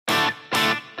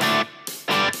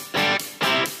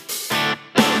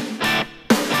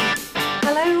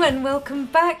Hello and welcome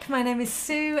back. My name is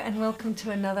Sue and welcome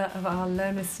to another of our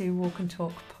Learn with Sue Walk and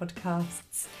Talk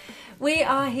podcasts. We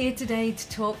are here today to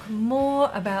talk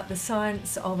more about the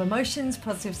science of emotions,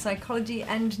 positive psychology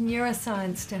and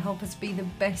neuroscience to help us be the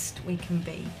best we can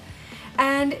be.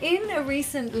 And in a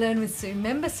recent Learn with Sue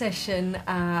member session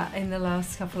in the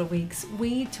last couple of weeks,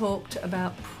 we talked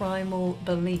about primal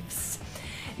beliefs.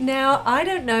 Now, I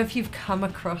don't know if you've come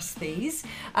across these.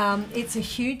 It's a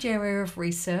huge area of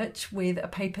research with a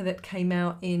paper that came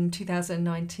out in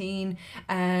 2019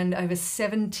 and over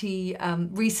 70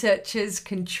 researchers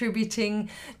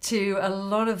contributing to a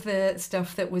lot of the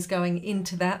stuff that was going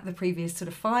into that the previous sort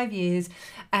of 5 years,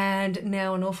 and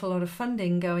now an awful lot of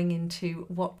funding going into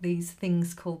what these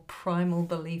things called primal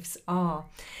beliefs are.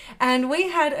 And we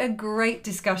had a great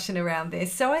discussion around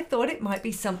this, so I thought it might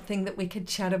be something that we could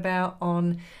chat about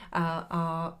on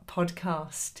our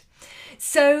podcast.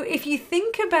 So if you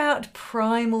think about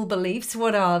primal beliefs,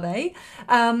 what are they?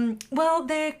 Well,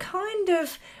 they're kind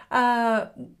of a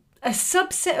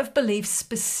subset of beliefs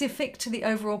specific to the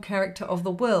overall character of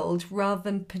the world rather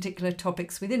than particular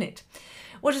topics within it.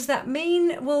 What does that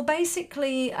mean? Well,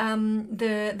 basically,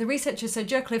 the researcher, so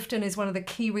Jo Clifton is one of the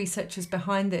key researchers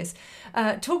behind this,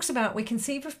 talks about we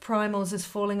conceive of primals as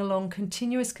falling along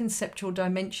continuous conceptual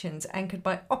dimensions anchored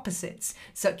by opposites,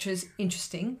 such as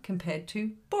interesting compared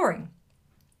to boring.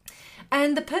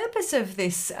 And the purpose of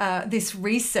this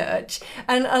research,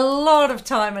 and a lot of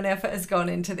time and effort has gone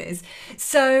into this.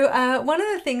 So one of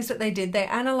the things that they did, they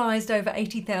analysed over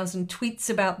 80,000 tweets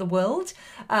about the world.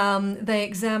 They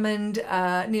examined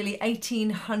nearly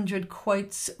 1,800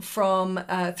 quotes from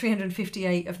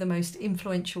 358 of the most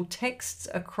influential texts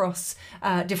across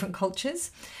different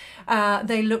cultures.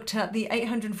 They looked at the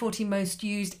 840 most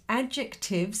used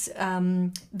adjectives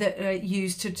that are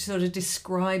used to sort of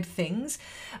describe things.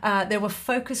 There were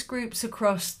focus groups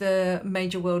across the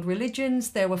major world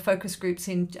religions. There were focus groups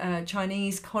in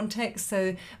Chinese context,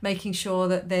 so making sure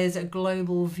that there's a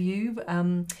global view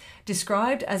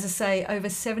described. As I say, over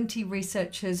 70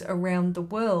 researchers around the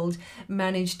world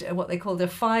managed what they called a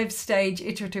 5-stage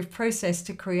iterative process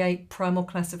to create primal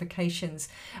classifications.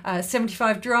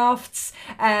 75 drafts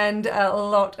and a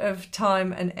lot of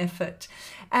time and effort.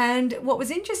 And what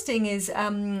was interesting is,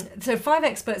 so 5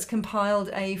 experts compiled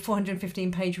a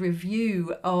 415-page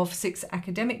review of 6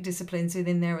 academic disciplines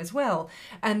within there as well,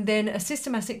 and then a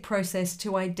systematic process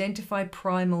to identify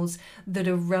primals that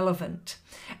are relevant.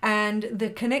 And the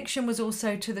connection was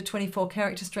also to the 24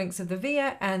 character strengths of the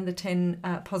VIA and the 10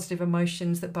 positive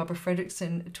emotions that Barbara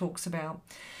Fredrickson talks about.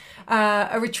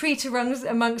 A retreat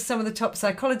amongst some of the top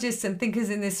psychologists and thinkers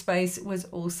in this space was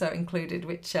also included,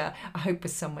 which I hope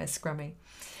was somewhere scrummy.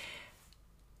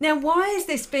 Now, why is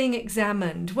this being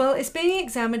examined? Well, it's being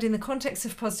examined in the context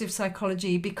of positive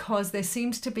psychology because there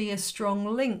seems to be a strong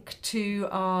link to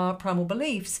our primal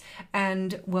beliefs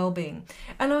and well-being.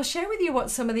 And I'll share with you what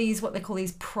some of these, what they call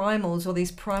these primals or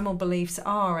these primal beliefs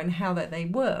are and how that they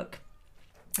work.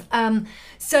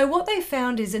 So what they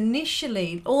found is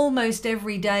initially almost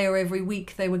every day or every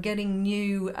week they were getting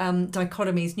new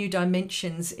dichotomies, new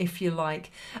dimensions, if you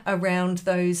like, around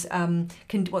those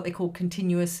what they call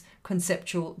continuous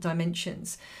conceptual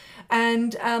dimensions.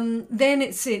 And then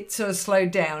it sort of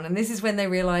slowed down, and this is when they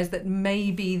realized that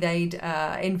maybe they'd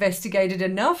investigated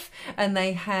enough and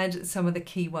they had some of the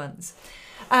key ones.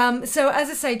 So as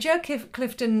I say, Jo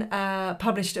Clifton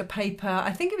published a paper,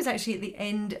 I think it was actually at the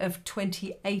end of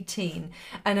 2018.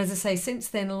 And as I say, since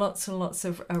then, lots and lots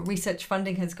of research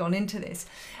funding has gone into this.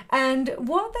 And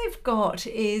what they've got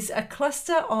is a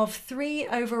cluster of 3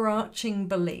 overarching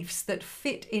beliefs that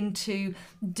fit into,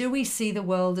 do we see the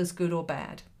world as good or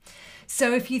bad?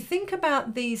 So if you think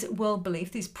about these world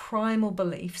beliefs, these primal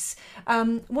beliefs,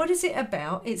 what is it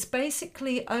about? It's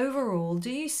basically overall, do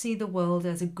you see the world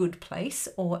as a good place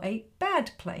or a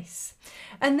bad place?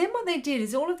 And then what they did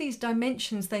is all of these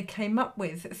dimensions they came up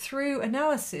with through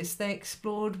analysis, they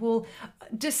explored, well,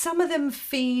 do some of them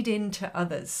feed into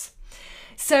others?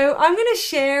 So I'm going to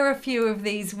share a few of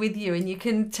these with you and you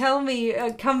can tell me,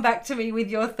 come back to me with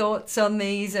your thoughts on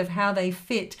these of how they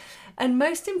fit. And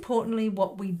most importantly,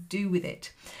 what we do with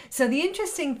it. So the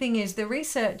interesting thing is the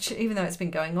research, even though it's been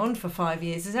going on for 5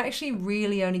 years, is actually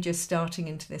really only just starting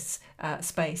into this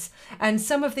space. And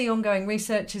some of the ongoing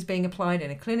research is being applied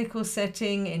in a clinical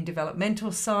setting, in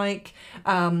developmental psych,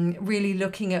 really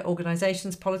looking at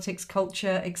organizations, politics,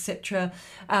 culture, etc.,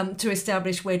 to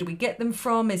establish where do we get them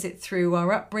from? Is it through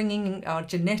our upbringing, our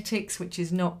genetics, which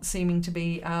is not seeming to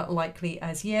be likely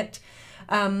as yet?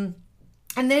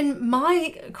 And then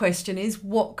my question is,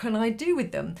 what can I do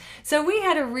with them? So we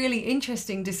had a really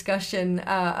interesting discussion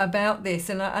about this,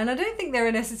 and I don't think there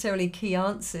are necessarily key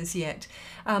answers yet,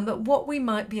 but what we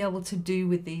might be able to do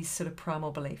with these sort of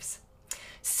primal beliefs.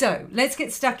 So let's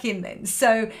get stuck in then.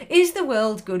 So is the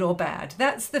world good or bad?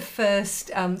 That's the first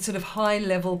sort of high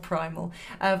level primal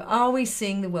of, are we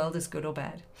seeing the world as good or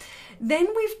bad? Then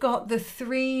we've got the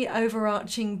three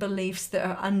overarching beliefs that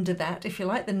are under that, if you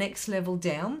like, the next level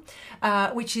down,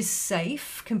 which is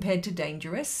safe compared to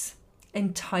dangerous,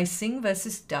 enticing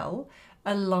versus dull,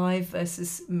 alive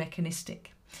versus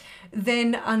mechanistic.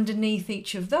 Then underneath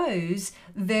each of those,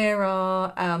 there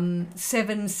are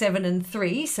 7, 7 and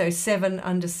 3. So 7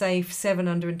 under safe, 7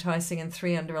 under enticing and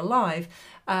 3 under alive.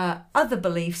 Other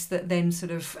beliefs that then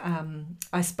sort of,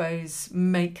 I suppose,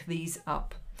 make these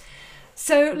up.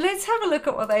 So let's have a look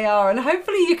at what they are, and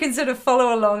hopefully you can sort of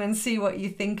follow along and see what you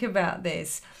think about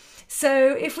this.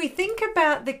 So if we think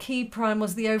about the key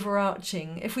primals, the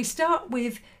overarching, if we start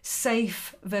with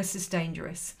safe versus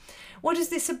dangerous, what is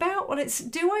this about? Well, it's,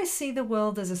 do I see the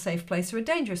world as a safe place or a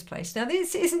dangerous place? Now,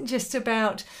 this isn't just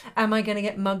about, am I going to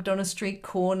get mugged on a street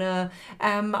corner?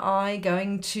 Am I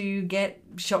going to get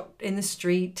shot in the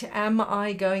street? Am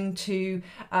I going to,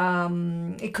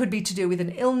 it could be to do with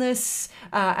an illness.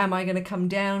 Am I going to come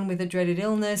down with a dreaded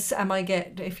illness?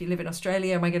 If you live in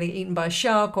Australia, am I going to get eaten by a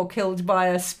shark or killed by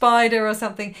a spider or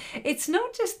something? It's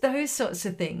not just those sorts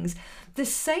of things. The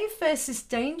safe versus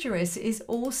dangerous is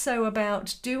also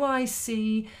about, do I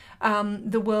see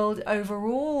the world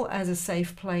overall as a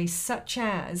safe place, such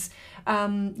as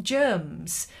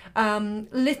germs,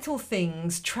 little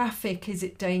things, traffic, is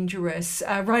it dangerous?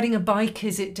 Riding a bike,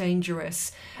 is it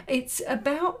dangerous? It's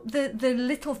about the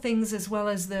little things as well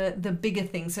as the bigger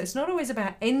things. So it's not always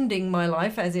about ending my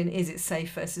life, as in, is it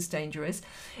safe versus dangerous?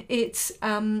 It's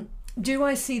do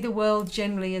I see the world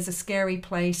generally as a scary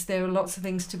place? There are lots of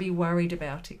things to be worried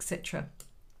about, etc.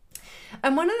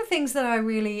 And one of the things that I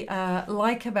really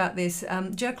like about this,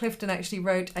 Joe Clifton actually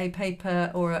wrote a paper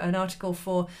or an article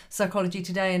for Psychology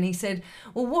Today, and he said,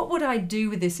 well, what would I do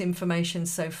with this information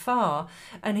so far?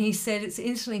 And he said it's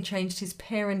instantly changed his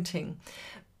parenting.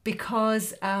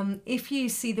 Because if you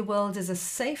see the world as a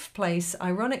safe place,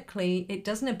 ironically, it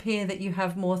doesn't appear that you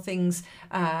have more things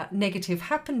negative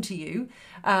happen to you,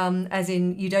 as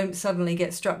in you don't suddenly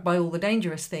get struck by all the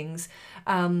dangerous things,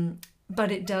 but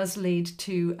it does lead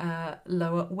to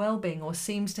lower well-being, or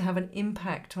seems to have an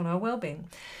impact on our well-being.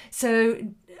 So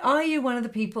are you one of the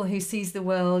people who sees the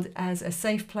world as a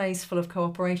safe place full of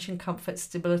cooperation, comfort,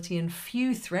 stability, and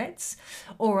few threats?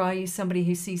 Or are you somebody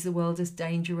who sees the world as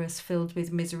dangerous, filled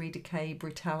with misery, decay,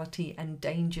 brutality, and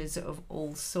dangers of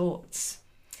all sorts?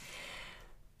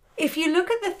 If you look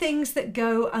at the things that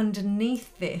go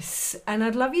underneath this, and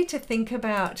I'd love you to think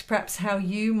about perhaps how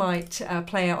you might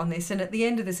play out on this, and at the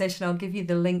end of the session I'll give you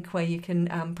the link where you can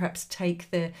perhaps take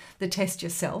the test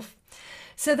yourself.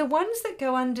 So the ones that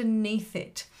go underneath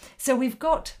it, so we've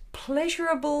got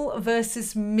pleasurable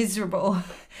versus miserable.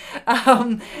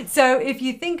 So if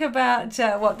you think about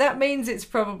what that means, it's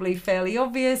probably fairly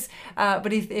obvious.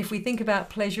 But if we think about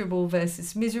pleasurable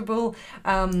versus miserable,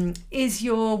 is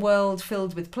your world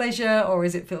filled with pleasure or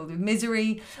is it filled with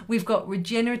misery? We've got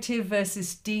regenerative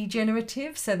versus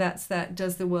degenerative. So that's that,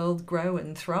 does the world grow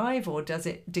and thrive or does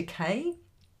it decay?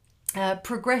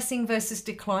 Progressing versus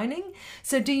declining.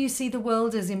 So do you see the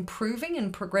world as improving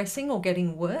and progressing or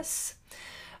getting worse?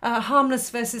 Harmless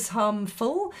versus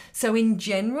harmful. So in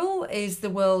general, is the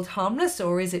world harmless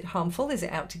or is it harmful? Is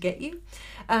it out to get you?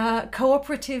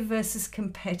 Cooperative versus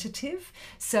competitive.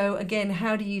 So again,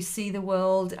 how do you see the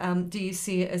world? Do you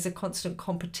see it as a constant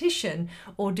competition,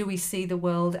 or do we see the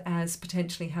world as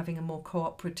potentially having a more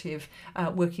cooperative,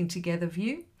 working together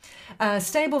view?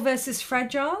 Stable versus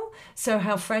fragile. So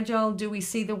how fragile do we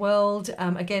see the world?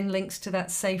 Again, links to that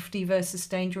safety versus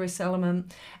dangerous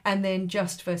element. And then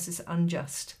just versus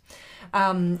unjust.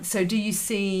 So do you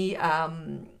see,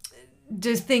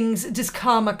 does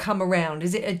karma come around?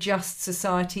 Is it a just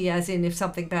society, as in if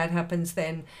something bad happens,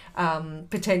 then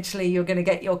potentially you're going to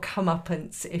get your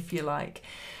comeuppance, if you like.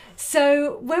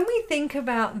 So when we think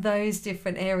about those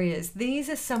different areas, these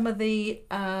are some of the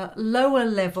lower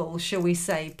level, shall we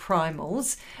say,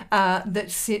 primals that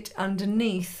sit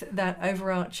underneath that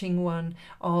overarching one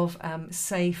of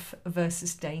safe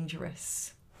versus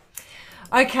dangerous.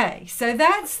 Okay, so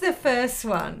that's the first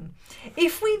one.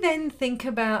 If we then think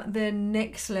about the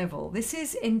next level, this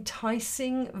is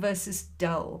enticing versus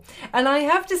dull. And I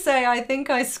have to say, I think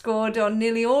I scored on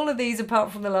nearly all of these,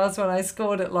 apart from the last one, I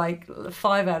scored at like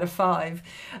 5 out of 5.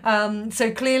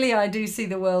 So clearly I do see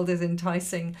the world as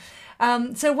enticing.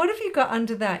 So what have you got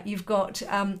under that? You've got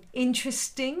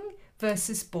interesting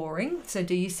versus boring. So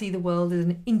do you see the world as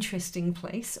an interesting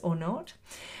place or not?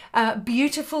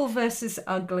 Beautiful versus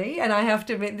ugly. And I have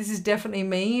to admit, this is definitely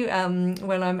me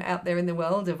when I'm out there in the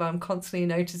world, if I'm constantly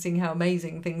noticing how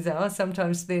amazing things are,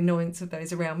 sometimes to the annoyance of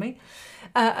those around me.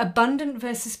 Abundant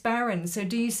versus barren. So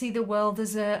do you see the world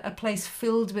as a place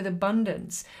filled with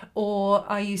abundance, or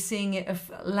are you seeing it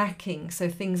of lacking? So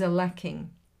things are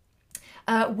lacking.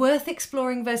 Worth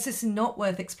exploring versus not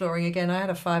worth exploring. Again, I had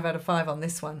a 5 out of 5 on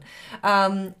this one.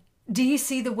 Do you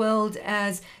see the world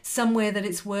as somewhere that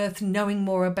it's worth knowing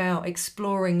more about,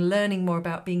 exploring, learning more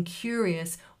about, being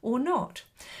curious, or not?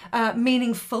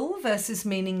 Meaningful versus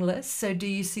meaningless. So do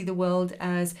you see the world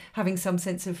as having some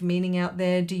sense of meaning out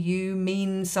there? Do you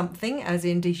mean something, as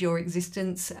in does your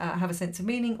existence have a sense of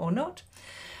meaning or not?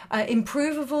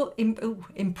 Improvable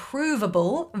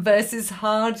versus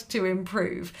hard to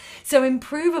improve. So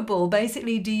improvable,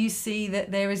 basically, do you see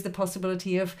that there is the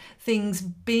possibility of things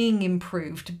being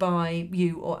improved by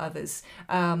you or others?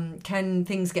 Can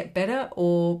things get better,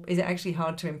 or is it actually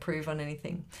hard to improve on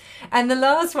anything? And the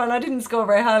last one, I didn't score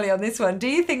very highly on this one. Do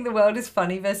you think the world is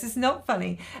funny versus not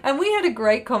funny? And we had a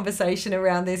great conversation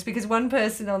around this, because one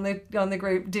person on the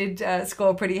group did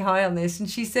score pretty high on this, and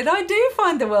she said, I do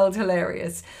find the world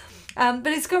hilarious. But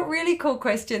it's got really cool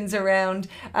questions around,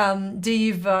 do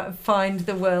you find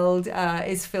the world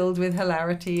is filled with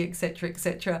hilarity, etc.,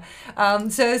 etc.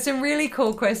 So some really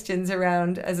cool questions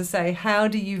around, as I say, how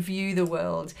do you view the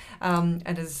world? And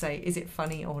as I say, is it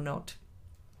funny or not?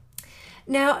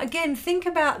 Now, again, think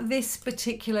about this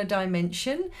particular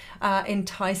dimension.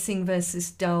 Enticing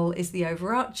versus dull is the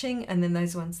overarching, and then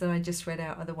those ones that I just read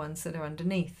out are the ones that are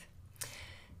underneath.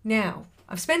 Now,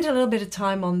 I've spent a little bit of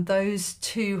time on those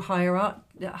two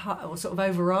or sort of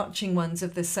overarching ones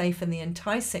of the safe and the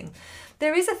enticing.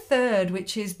 There is a third,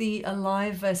 which is the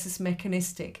alive versus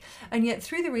mechanistic, and yet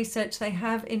through the research they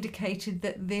have indicated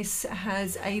that this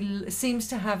seems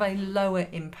to have a lower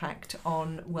impact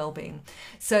on well-being.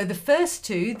 So the first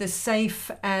two, the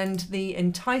safe and the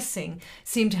enticing,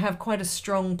 seem to have quite a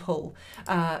strong pull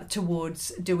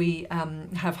towards do we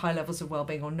have high levels of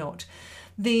well-being or not.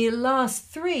 The last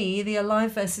three, the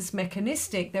alive versus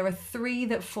mechanistic, there are three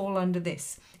that fall under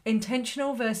this.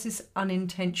 Intentional versus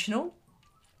unintentional.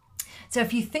 So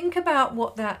if you think about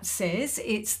what that says,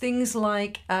 it's things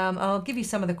like, I'll give you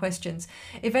some of the questions.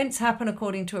 Events happen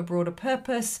according to a broader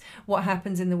purpose. What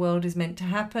happens in the world is meant to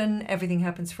happen. Everything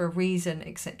happens for a reason,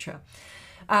 etc.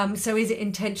 So is it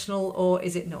intentional or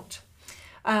is it not?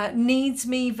 Needs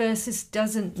me versus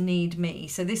doesn't need me.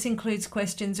 So this includes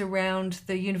questions around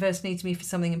the universe needs me for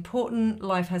something important,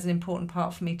 life has an important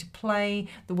part for me to play,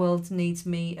 the world needs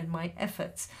me and my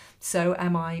efforts. So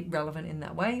am I relevant in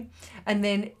that way? And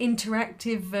then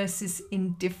interactive versus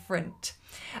indifferent.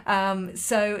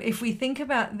 So if we think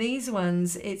about these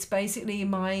ones, it's basically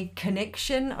my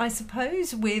connection, I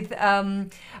suppose, with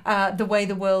the way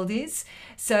the world is.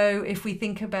 So if we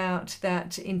think about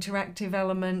that interactive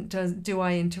element, do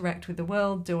I interact with the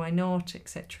world? Do I not?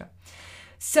 Etc.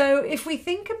 So if we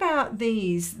think about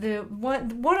these,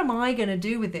 what am I going to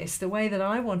do with this? The way that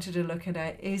I wanted to look at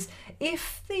it is,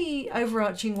 if the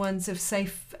overarching ones of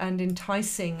safe and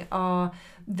enticing are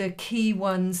the key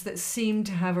ones that seem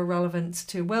to have a relevance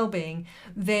to well-being,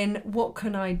 then what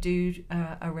can I do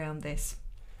around this?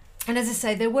 And as I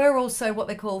say, there were also what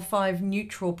they call 5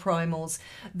 neutral primals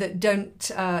that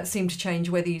don't seem to change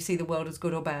whether you see the world as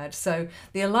good or bad. So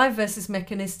the alive versus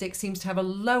mechanistic seems to have a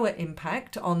lower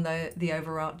impact on the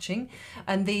overarching,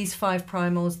 and these 5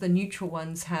 primals, the neutral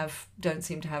ones, don't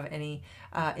seem to have any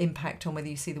impact on whether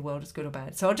you see the world as good or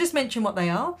bad. So I'll just mention what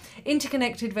they are: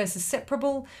 interconnected versus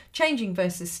separable, changing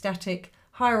versus static,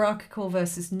 hierarchical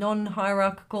versus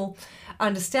non-hierarchical,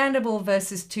 understandable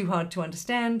versus too hard to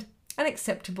understand, and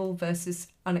acceptable versus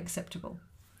unacceptable.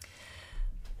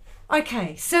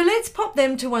 Okay, so let's pop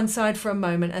them to one side for a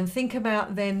moment and think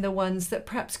about then the ones that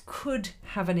perhaps could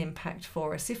have an impact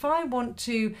for us. If I want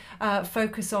to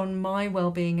focus on my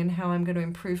well-being and how I'm going to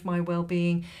improve my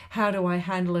well-being, how do I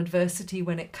handle adversity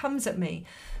when it comes at me?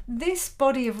 This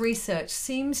body of research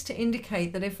seems to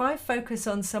indicate that if I focus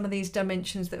on some of these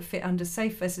dimensions that fit under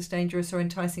safe versus dangerous or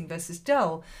enticing versus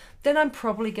dull, then I'm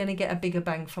probably going to get a bigger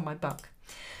bang for my buck.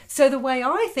 So the way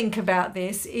I think about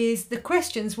this is the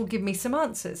questions will give me some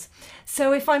answers.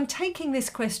 So if I'm taking this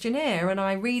questionnaire and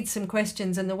I read some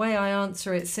questions and the way I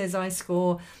answer it says I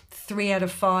score 3 out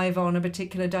of 5 on a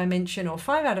particular dimension or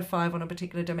 5 out of 5 on a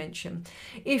particular dimension,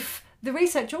 if the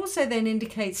research also then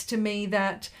indicates to me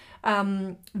that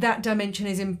that dimension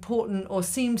is important or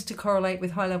seems to correlate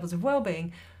with high levels of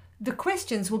well-being, the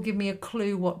questions will give me a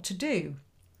clue what to do.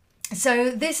 So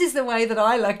this is the way that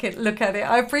I look at it.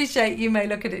 I appreciate you may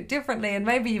look at it differently, and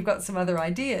maybe you've got some other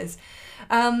ideas.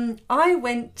 I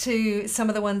went to some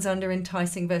of the ones under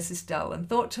enticing versus dull and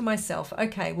thought to myself,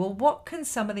 okay, well, what can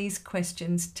some of these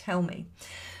questions tell me?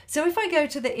 So if I go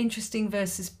to the interesting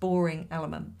versus boring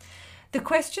element, the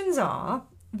questions are,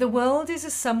 the world is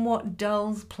a somewhat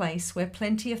dull place where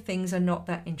plenty of things are not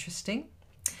that interesting.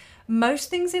 Most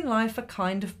things in life are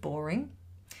kind of boring.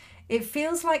 It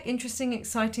feels like interesting,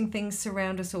 exciting things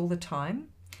surround us all the time.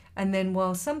 And then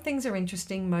while some things are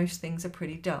interesting, most things are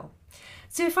pretty dull.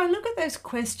 So if I look at those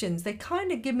questions, they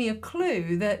kind of give me a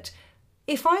clue that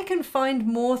if I can find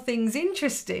more things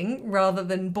interesting rather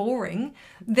than boring,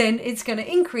 then it's going to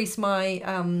increase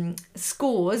my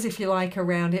scores, if you like,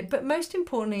 around it. But most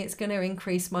importantly, it's going to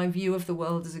increase my view of the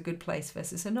world as a good place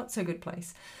versus a not so good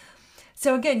place.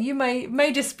 So again, you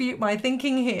may dispute my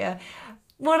thinking here.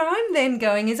 What I'm then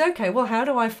going is, okay, well, how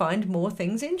do I find more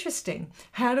things interesting?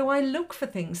 How do I look for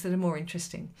things that are more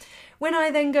interesting? When I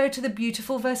then go to the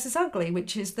beautiful versus ugly,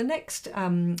 which is the next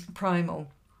primal,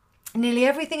 nearly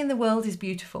everything in the world is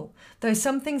beautiful. Though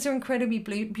some things are incredibly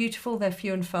beautiful, they're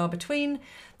few and far between.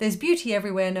 There's beauty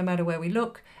everywhere, no matter where we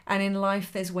look. And in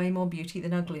life, there's way more beauty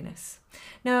than ugliness.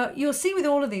 Now, you'll see with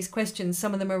all of these questions,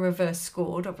 some of them are reverse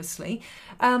scored, obviously.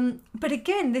 But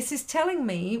again, this is telling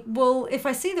me, well, if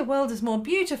I see the world as more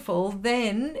beautiful,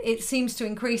 then it seems to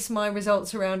increase my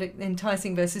results around it,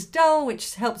 enticing versus dull,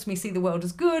 which helps me see the world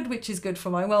as good, which is good for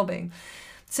my well-being.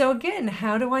 So again,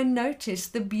 how do I notice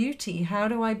the beauty? How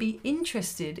do I be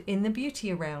interested in the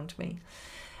beauty around me?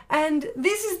 And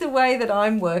this is the way that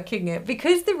I'm working it,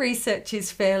 because the research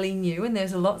is fairly new and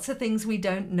there's lots of things we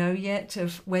don't know yet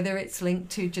of whether it's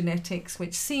linked to genetics,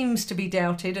 which seems to be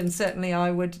doubted, and certainly I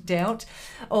would doubt,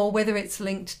 or whether it's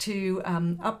linked to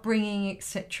upbringing,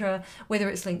 etc., whether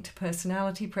it's linked to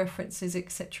personality preferences,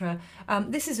 etc.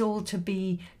 This is all to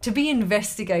be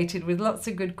investigated, with lots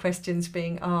of good questions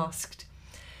being asked.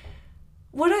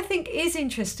 What I think is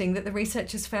interesting that the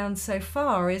research has found so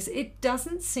far is it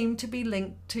doesn't seem to be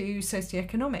linked to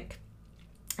socioeconomic.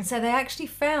 So they actually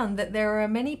found that there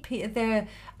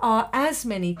are as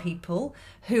many people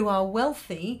who are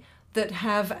wealthy that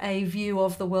have a view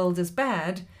of the world as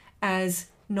bad as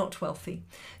not wealthy.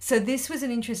 So this was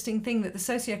an interesting thing, that the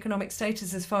socioeconomic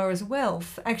status as far as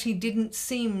wealth actually didn't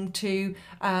seem to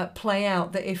play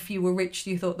out, that if you were rich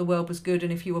you thought the world was good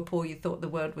and if you were poor you thought the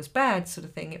world was bad, sort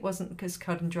of thing. It wasn't as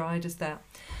cut and dried as that.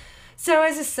 So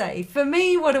as I say, for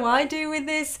me, what do I do with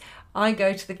this? I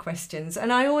go to the questions,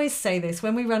 and I always say this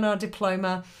when we run our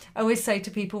diploma. I always say to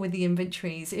people with the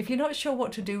inventories, if you're not sure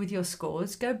what to do with your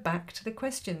scores, go back to the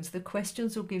questions. The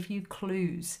questions will give you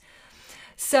clues.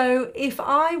 So if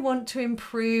I want to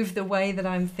improve the way that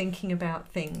I'm thinking about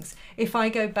things, if I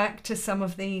go back to some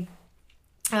of the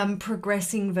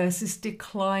progressing versus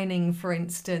declining, for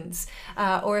instance,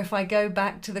 or if I go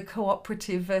back to the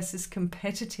cooperative versus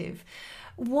competitive,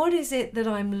 what is it that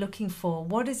I'm looking for?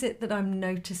 What is it that I'm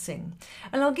noticing?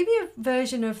 And I'll give you a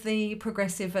version of the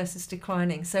progressive versus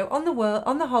declining. So on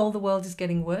the whole, the world is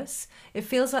getting worse. It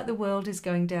feels like the world is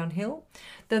going downhill.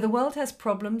 Though the world has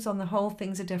problems, on the whole,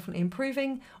 things are definitely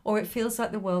improving, or it feels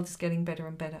like the world is getting better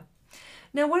and better.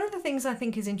 Now, one of the things I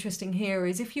think is interesting here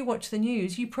is if you watch the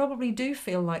news, you probably do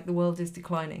feel like the world is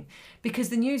declining, because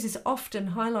the news is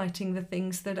often highlighting the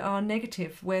things that are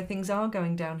negative, where things are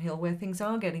going downhill, where things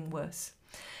are getting worse.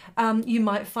 You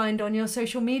might find on your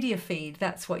social media feed,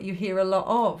 that's what you hear a lot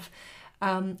of.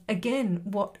 Again,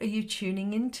 what are you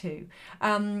tuning into?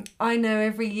 I know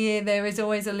every year there is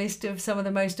always a list of some of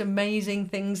the most amazing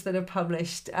things that are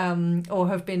published or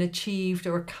have been achieved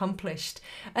or accomplished.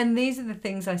 And these are the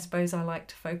things I suppose I like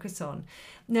to focus on.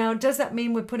 Now, does that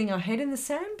mean we're putting our head in the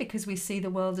sand because we see the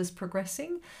world as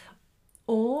progressing?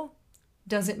 Or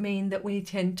does it mean that we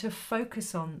tend to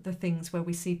focus on the things where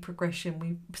we see progression,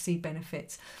 we see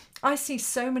benefits? I see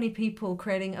so many people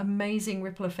creating amazing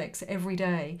ripple effects every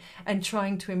day and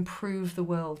trying to improve the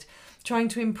world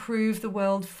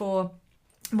for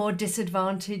more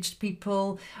disadvantaged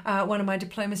people. One of my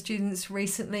diploma students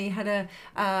recently had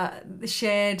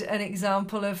shared an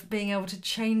example of being able to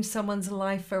change someone's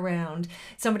life around.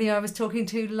 Somebody I was talking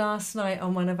to last night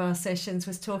on one of our sessions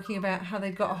was talking about how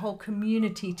they've got a whole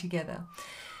community together.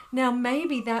 Now,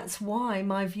 maybe that's why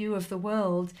my view of the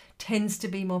world tends to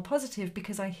be more positive,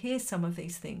 because I hear some of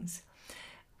these things.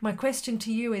 My question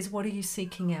to you is, what are you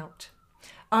seeking out?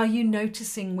 Are you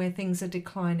noticing where things are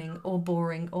declining or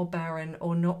boring or barren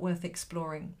or not worth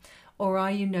exploring? Or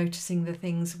are you noticing the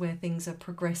things where things are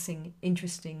progressing,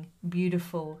 interesting,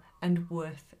 beautiful, and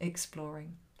worth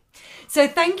exploring? So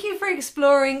thank you for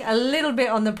exploring a little bit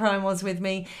on the primals with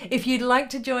me. If you'd like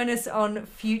to join us on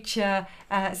future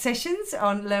sessions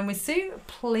on Learn with Sue,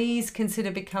 please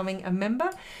consider becoming a member.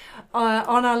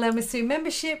 On our Learn with Sue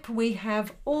membership, we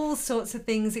have all sorts of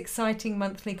things, exciting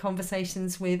monthly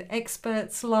conversations with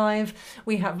experts live.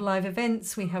 We have live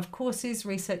events, we have courses,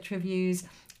 research reviews,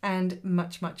 and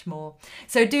much, much more.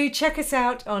 So do check us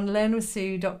out on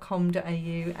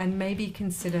learnwithsue.com.au and maybe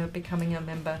consider becoming a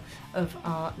member of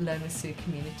our Learn with Sue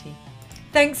community.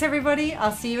 Thanks everybody.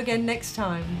 I'll see you again next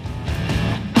time.